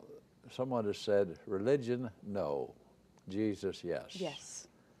know, someone has said, religion, no. Jesus, yes. Yes.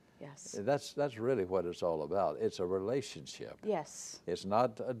 Yes. That's really what it's all about. It's a relationship. Yes. It's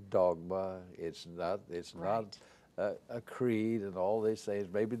not a dogma. It's not a creed and all these things.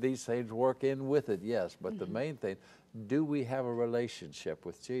 Maybe these things work in with it, yes. But the main thing, do we have a relationship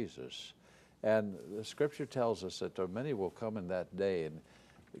with Jesus? And the Scripture tells us that many will come in that day and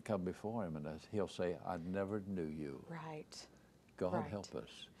come before Him, and He'll say, I never knew you. Right. God help us.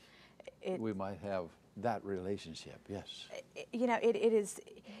 We might have that relationship, yes. You know, it is,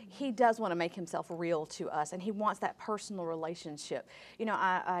 He does want to make Himself real to us, and He wants that personal relationship. You know,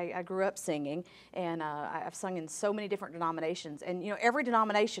 I grew up singing, and I've sung in so many different denominations, and, you know, every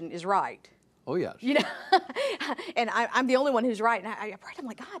denomination is right. Oh, yes. You know, and I'm the only one who's right. And I prayed, I'm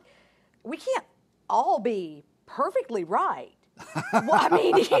like, God, we can't all be perfectly right. Well, I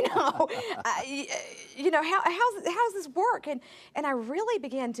mean, you know, how's this work? And I really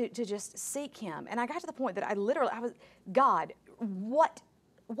began to just seek Him. And I got to the point that I was, God,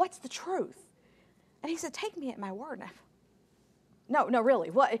 what's the truth? And He said, take me at my word. No,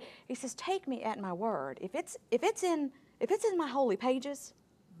 really. What? He says, take me at my word. If it's in my holy pages,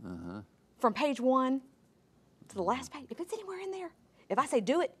 from page 1 to the last page, if it's anywhere in there, if I say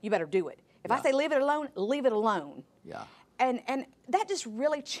do it, you better do it. If I say leave it alone, leave it alone. Yeah. And that just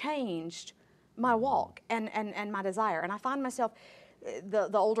really changed my walk and my desire. And I find myself,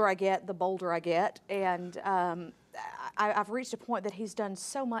 the older I get, the bolder I get. And I've reached a point that He's done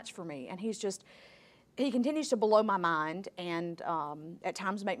so much for me. And He continues to blow my mind and at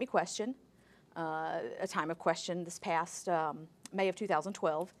times make me question. A time of question this past May of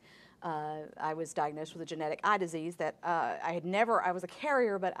 2012. I was diagnosed with a genetic eye disease that I was a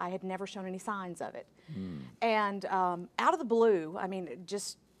carrier, but I had never shown any signs of it. And out of the blue, I mean,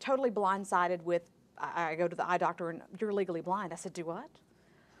 just totally blindsided with, I go to the eye doctor and you're legally blind. I said, do what?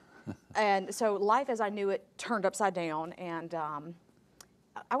 And so life as I knew it turned upside down, and I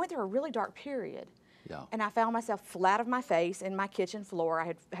went through a really dark period. Yeah. And I found myself flat on my face in my kitchen floor.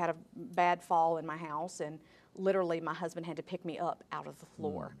 I had a bad fall in my house, and literally my husband had to pick me up out of the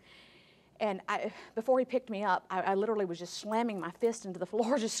floor. And before he picked me up, I literally was just slamming my fist into the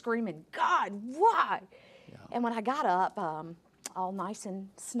floor, just screaming, God, why? Yeah. And when I got up, all nice and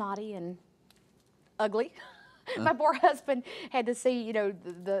snotty and ugly, my poor husband had to see, you know,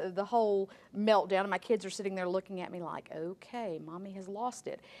 the whole meltdown. And my kids are sitting there looking at me like, okay, Mommy has lost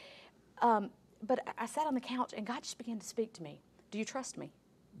it. But I sat on the couch, and God just began to speak to me. Do you trust me?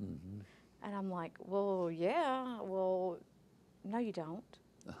 And I'm like, well, yeah. Well, no, you don't.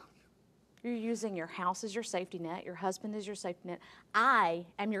 You're using your house as your safety net. Your husband is your safety net. I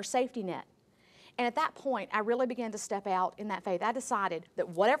am your safety net. And at that point, I really began to step out in that faith. I decided that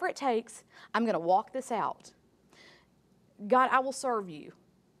whatever it takes, I'm going to walk this out. God, I will serve you.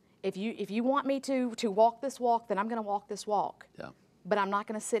 If you want me to walk this walk, then I'm going to walk this walk. Yeah. But I'm not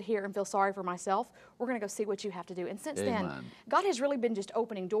going to sit here and feel sorry for myself. We're going to go see what you have to do. And since then, God has really been just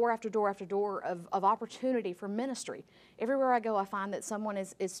opening door after door after door of opportunity for ministry. Everywhere I go, I find that someone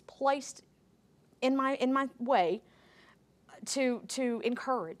is placed in my way to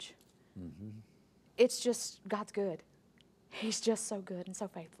encourage. Mm-hmm. It's just, God's good. He's just so good and so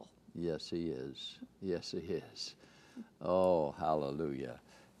faithful. Yes, He is. Yes, He is. Oh, hallelujah.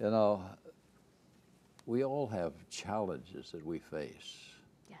 You know, we all have challenges that we face.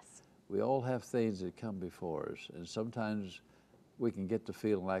 Yes. We all have things that come before us, and sometimes we can get to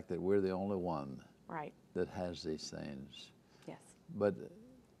feeling like that we're the only one right. that has these things. Yes. But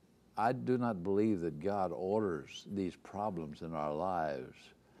I do not believe that God orders these problems in our lives.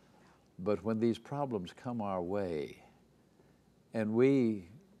 But when these problems come our way and we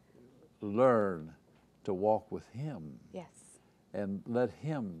learn to walk with Him, yes, and let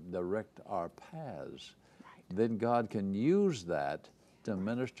Him direct our paths, right. then God can use that to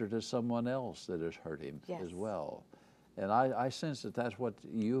minister to someone else that is hurting yes. as well. And I sense that that's what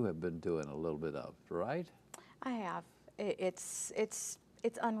you have been doing a little bit of, right? I have. It's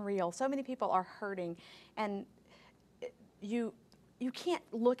unreal. So many people are hurting, and you can't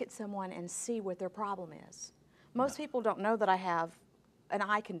look at someone and see what their problem is. Most people don't know that I have an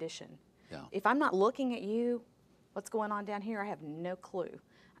eye condition. Yeah. If I'm not looking at you, what's going on down here, I have no clue.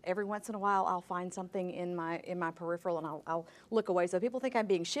 Every once in a while, I'll find something in my peripheral, and I'll look away. So people think I'm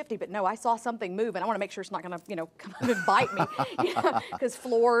being shifty, but no, I saw something move, and I want to make sure it's not going to, come up and bite me. Because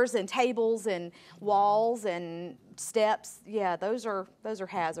floors and tables and walls and steps, yeah, those are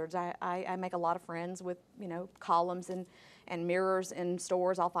hazards. I make a lot of friends with, columns and mirrors in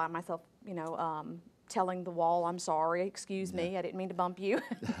stores. I'll find myself, telling the wall, I'm sorry, excuse me, I didn't mean to bump you.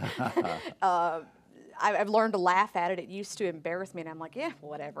 I've learned to laugh at it. It used to embarrass me, and I'm like, yeah,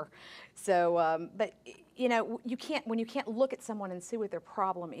 whatever. So, but you can't, when you can't look at someone and see what their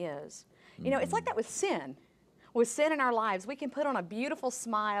problem is. It's like that with sin. With sin in our lives, we can put on a beautiful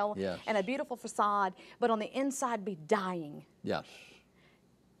smile yes. and a beautiful facade, but on the inside be dying. Yes.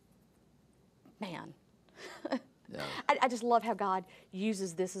 Man. Yeah. I just love how God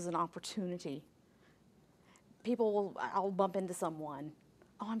uses this as an opportunity. I'll bump into someone.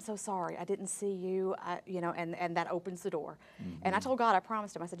 Oh, I'm so sorry. I didn't see you. And that opens the door. Mm-hmm. And I told God, I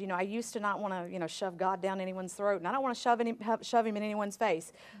promised Him. I said, I used to not want to, shove God down anyone's throat, and I don't want to shove Him in anyone's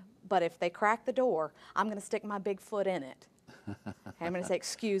face. But if they crack the door, I'm going to stick my big foot in it. And I'm going to say,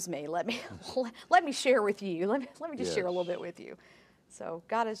 excuse me. Let me share with you. Let me just yes. share a little bit with you. So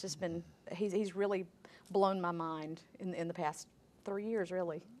God has just been. He's really blown my mind in the past 3 years,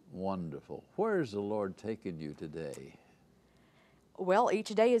 really. Wonderful. Where is the Lord taking you today? Well,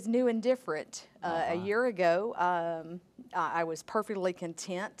 each day is new and different. A year ago, I was perfectly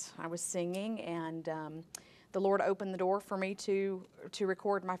content. I was singing, and the Lord opened the door for me to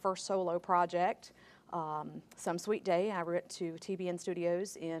record my first solo project. Some sweet day, I went to TBN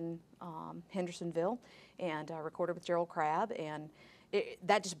Studios in Hendersonville, and I recorded with Gerald Crabb, and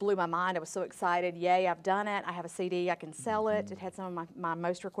that just blew my mind. I was so excited. Yay, I've done it. I have a CD. I can sell it. It had some of my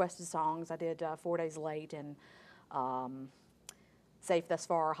most requested songs. I did 4 Days Late and Safe Thus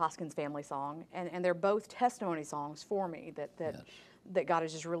Far, Hoskins Family Song. And they're both testimony songs for me that God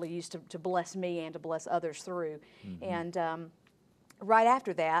has just really used to bless me and to bless others through. Mm-hmm. And right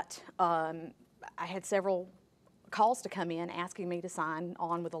after that, I had several calls to come in asking me to sign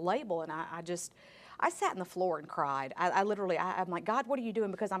on with a label, and I sat on the floor and cried. I'm like, God, what are you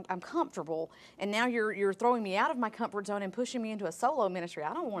doing? Because I'm comfortable, and now you're throwing me out of my comfort zone and pushing me into a solo ministry.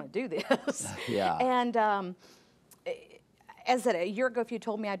 I don't want to do this. Yeah. And as a year ago, if you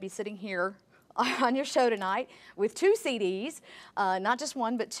told me I'd be sitting here on your show tonight with 2 CDs, not just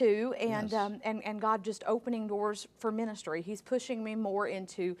one but 2, and yes. And God just opening doors for ministry. He's pushing me more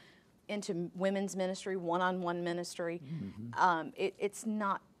into women's ministry, one-on-one ministry. Mm-hmm. It's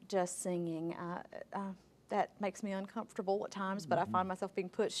not just singing. That makes me uncomfortable at times, but I find myself being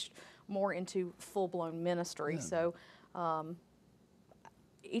pushed more into full-blown ministry. Yeah. So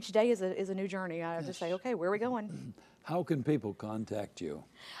each day is a new journey. I just say, okay, where are we going? How can people contact you?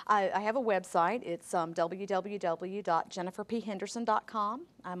 I have a website. It's www.jenniferphenderson.com.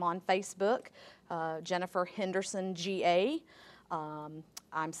 I'm on Facebook, Jennifer Henderson GA.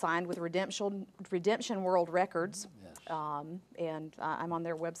 I'm signed with Redemption World Records, yes. And I'm on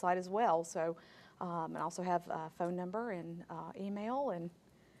their website as well. So, I also have a phone number and email, and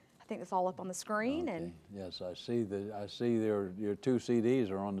I think it's all up on the screen. Okay. And yes, I see your 2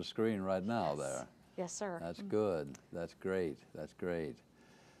 CDs are on the screen right now there. yes, sir. That's good. That's great. That's great.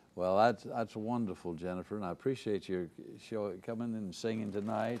 Well, that's wonderful, Jennifer, and I appreciate your coming and singing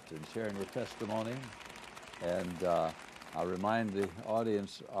tonight and sharing your testimony. And I remind the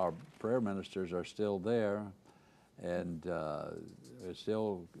audience, our prayer ministers are still there, and there's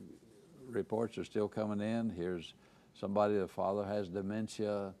still reports are still coming in. Here's somebody, the father has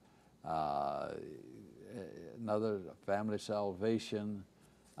dementia, another family salvation.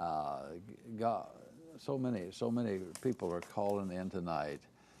 God, so many people are calling in tonight,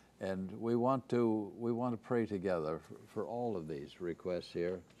 and we want to pray together for all of these requests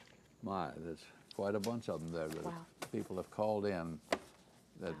here. There's quite a bunch of them there that people have called in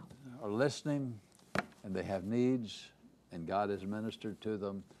that are listening, and they have needs, and God has ministered to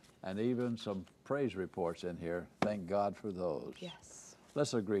them, and even some praise reports in here. Thank God for those. Yes.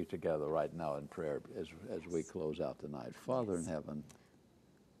 Let's agree together right now in prayer as we close out tonight. Father in heaven,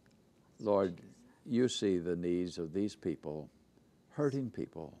 Lord, you see the needs of these people, hurting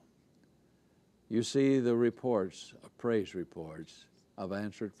people. You see the reports, praise reports of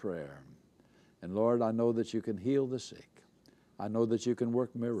answered prayer. And Lord, I know that you can heal the sick. I know that you can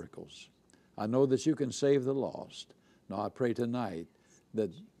work miracles. I know that you can save the lost. Now I pray tonight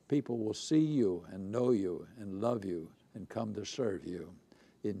that people will see you and know you and love you and come to serve you.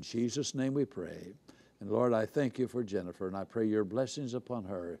 In Jesus' name we pray. And Lord, I thank you for Jennifer, and I pray your blessings upon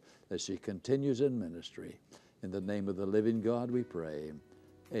her as she continues in ministry. In the name of the living God we pray.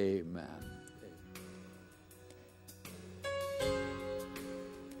 Amen.